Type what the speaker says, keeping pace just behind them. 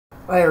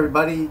Hi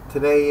everybody,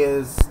 today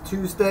is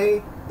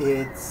Tuesday.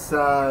 It's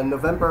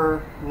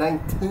November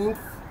 19th,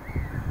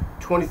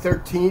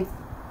 2013.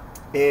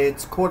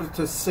 It's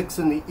 5:45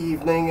 in the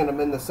evening and I'm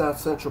in the south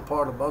central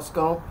part of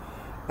Busco.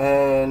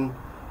 And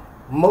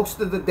most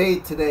of the day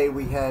today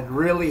we had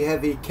really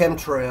heavy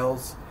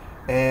chemtrails,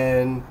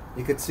 and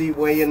you could see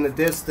way in the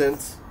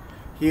distance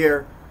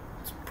here.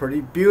 It's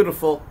pretty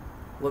beautiful.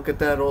 Look at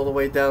that all the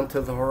way down to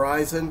the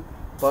horizon.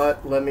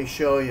 But let me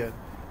show you.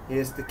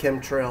 Here's the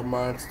chemtrail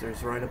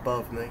monsters right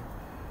above me.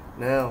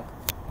 Now,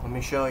 let me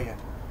show you.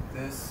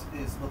 This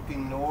is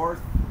looking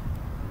north.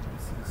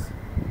 This is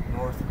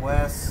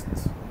northwest.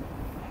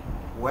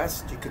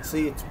 West, you can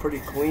see it's pretty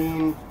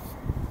clean.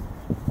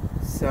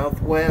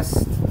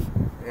 Southwest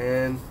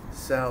and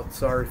south,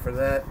 sorry for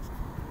that.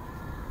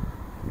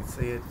 You can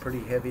see it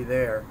pretty heavy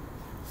there.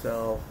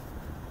 So,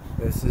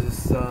 this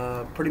is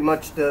pretty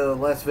much the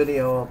last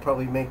video I'll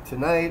probably make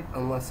tonight,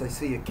 unless I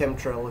see a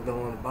chemtrail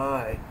going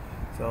by.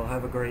 So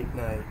have a great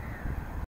night.